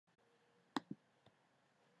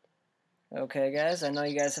Okay guys, I know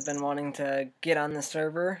you guys have been wanting to get on the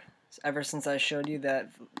server ever since I showed you that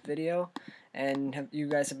video, and you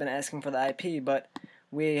guys have been asking for the IP, but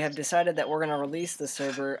we have decided that we're going to release the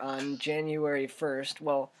server on January 1st,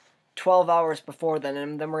 well, 12 hours before then,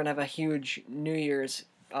 and then we're going to have a huge New Year's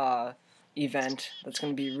event that's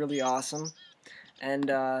going to be really awesome. And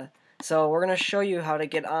so we're going to show you how to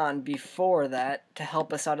get on before that to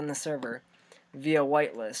help us out in the server via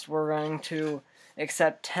whitelist. We're going to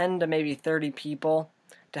accept 10 to maybe 30 people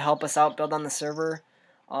to help us out build on the server.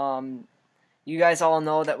 You guys all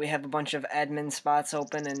know that we have a bunch of admin spots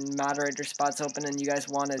open and moderator spots open, and you guys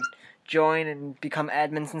want to join and become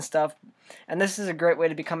admins and stuff. And this is a great way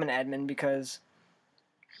to become an admin because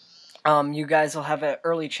you guys will have an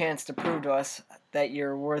early chance to prove to us that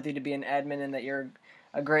you're worthy to be an admin and that you're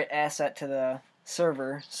a great asset to the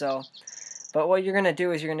server. So, but what you're going to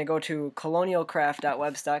do is you're going to go to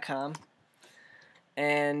colonialcraft.webs.com,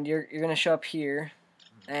 and you're going to show up here,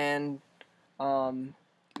 and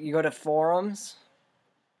you go to forums,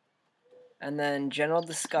 and then general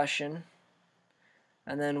discussion,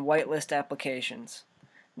 and then whitelist applications.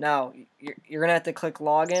 Now you're going to have to click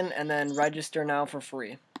login and then register now for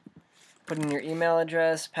free. Put in your email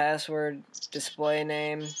address, password, display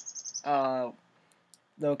name,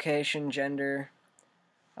 location, gender,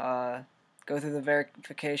 go through the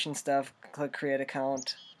verification stuff, click create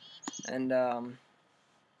account, and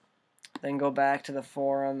then go back to the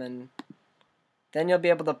forum, and then you'll be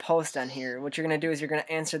able to post on here. What you're going to do is you're going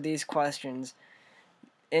to answer these questions: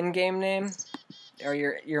 in-game name, or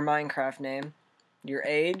your Minecraft name, your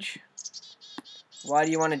age, why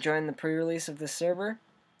do you want to join the pre-release of this server,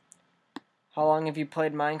 how long have you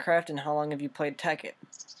played Minecraft, and how long have you played Tekkit.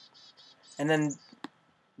 And then,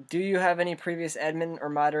 do you have any previous admin or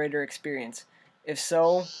moderator experience? If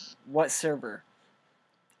so, what server?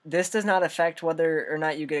 This does not affect whether or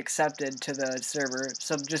not you get accepted to the server,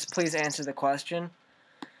 so just please answer the question.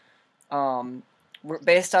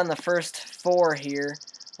 Based on the first 4 here,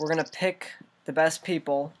 we're going to pick the best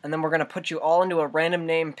people, and then we're going to put you all into a random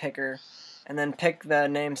name picker, and then pick the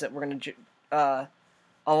names that we're going to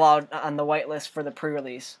allow on the whitelist for the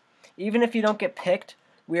pre-release. Even if you don't get picked,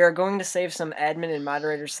 we are going to save some admin and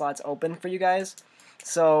moderator slots open for you guys.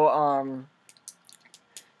 So,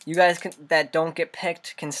 you guys that don't get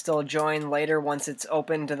picked can still join later once it's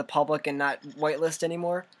open to the public and not whitelist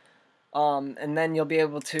anymore. And then you'll be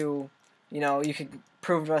able to, you can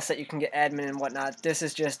prove to us that you can get admin and whatnot. This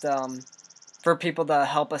is just for people to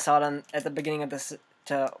help us out at the beginning of this,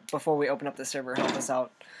 before we open up the server, help us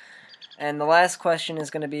out. And the last question is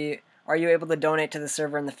going to be: are you able to donate to the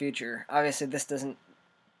server in the future? Obviously, this doesn't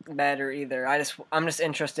matter either. I'm just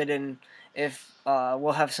interested in if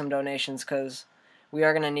we'll have some donations, because we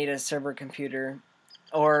are going to need a server computer,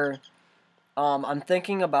 or I'm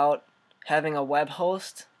thinking about having a web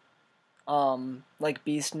host, like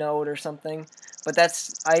Beast Node or something. But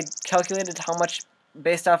I calculated how much,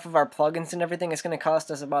 based off of our plugins and everything, it's going to cost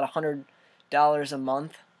us about $100 a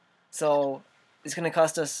month. So it's going to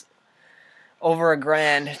cost us over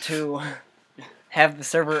 $1,000 to have the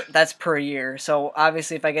server. That's per year. So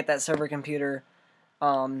obviously, if I get that server computer,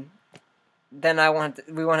 then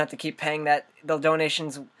we won't have to keep paying that. The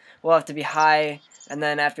donations will have to be high, and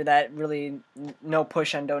then after that, really no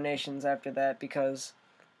push on donations after that, because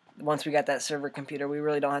once we got that server computer, we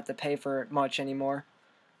really don't have to pay for much anymore.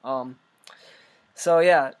 So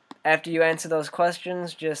yeah, after you answer those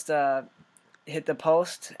questions, just hit the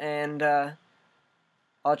post, and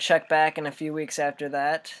I'll check back in a few weeks after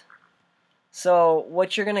that. So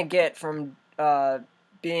what you're gonna get from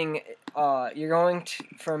being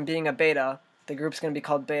from being a beta, the group's gonna be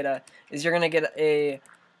called beta, is you're gonna get a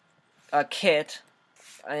kit,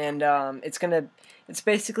 and it's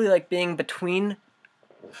basically like being between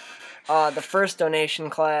the first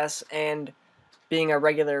donation class and being a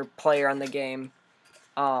regular player on the game.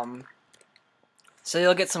 So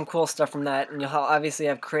you'll get some cool stuff from that, and you'll obviously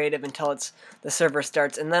have creative until the server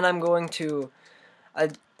starts, and then I'm going to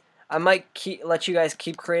I might let you guys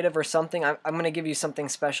keep creative or something. I'm going to give you something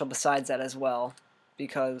special besides that as well,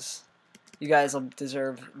 because you guys will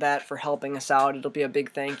deserve that for helping us out. It'll be a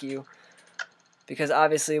big thank you, because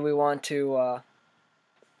obviously we want to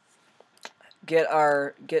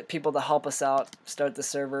get people to help us out, start the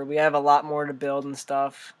server. We have a lot more to build and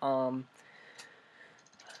stuff. And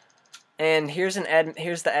here's the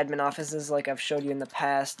admin offices like I've showed you in the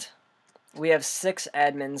past. We have 6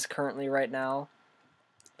 admins currently right now.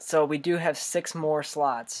 So we do have 6 more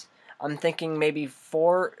slots. I'm thinking maybe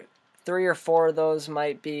 3 or 4 of those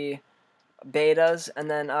might be betas, and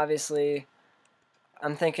then obviously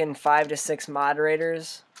I'm thinking 5 to 6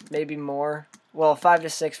 moderators, maybe more. well, 5 to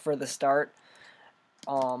 6 for the start,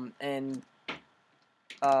 and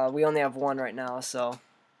we only have 1 right now, so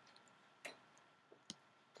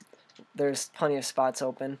there's plenty of spots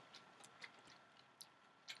open.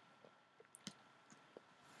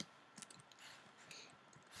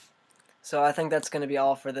 So I think that's going to be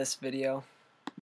all for this video.